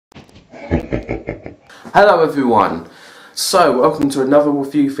Hello everyone, so welcome to another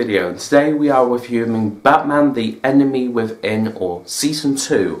review video, and today we are reviewing Batman the Enemy Within, or Season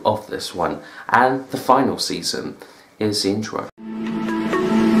 2 of this one, and the final season. Here's the intro.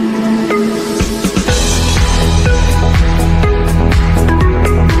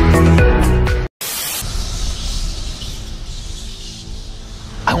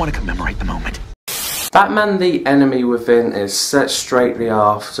 I want to commemorate the moment. Batman the Enemy Within is set straightly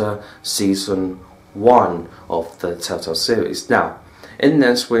after Season 1 of the Telltale series. Now, in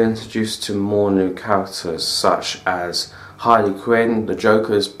this we're introduced to more new characters such as Harley Quinn, the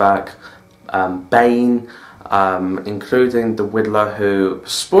Joker's back, Bane, including the Riddler who,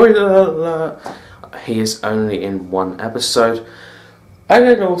 spoiler alert, he is only in one episode, and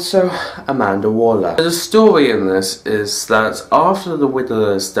then also Amanda Waller. The story in this is that after the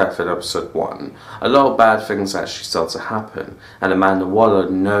Riddler's death in episode 1, a lot of bad things actually start to happen, and Amanda Waller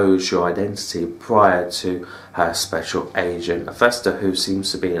knows your identity prior to her special agent Vesta, who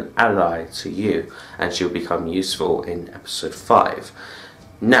seems to be an ally to you, and she'll become useful in episode 5.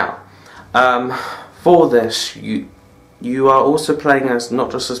 Now, for this, you are also playing as,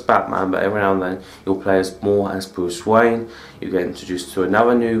 not just as Batman, but every now and then you'll play as Bruce Wayne. You get introduced to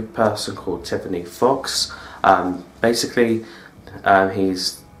another new person called Tiffany Fox. Basically,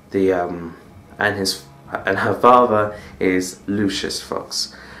 he's the and her father is Lucius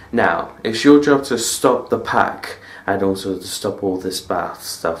Fox. Now, it's your job to stop the pack and also to stop all this bad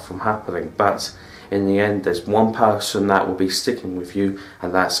stuff from happening. But in the end, there's one person that will be sticking with you,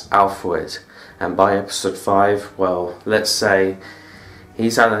 and that's Alfred. And by episode 5, well, let's say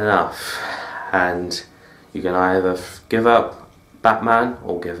he's had enough, and you can either give up Batman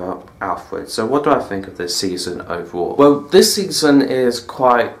or give up Alfred. So what do I think of this season overall? Well, this season is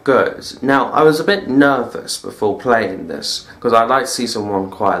quite good. Now, I was a bit nervous before playing this, because I liked season 1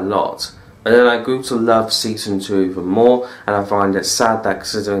 quite a lot. And then I grew to love season 2 even more, and I find it sad that,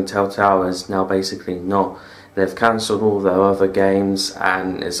 considering Telltale is now basically not, they've cancelled all their other games,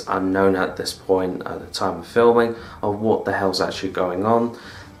 and it's unknown at this point, at the time of filming, of what the hell's actually going on.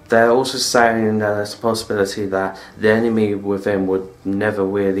 They're also saying that there's a possibility that the Enemy Within would never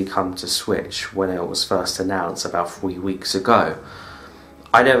really come to Switch when it was first announced about 3 weeks ago.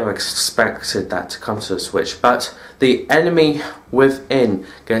 I never expected that to come to the Switch, but the Enemy Within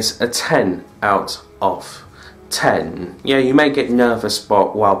gets a 10 out of 10. Yeah, you may get nervous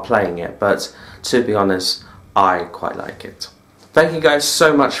while playing it, but to be honest, I quite like it. Thank you guys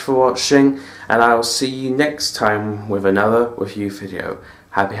so much for watching, and I will see you next time with another review video.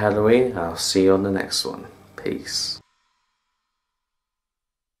 Happy Halloween, and I'll see you on the next one. Peace.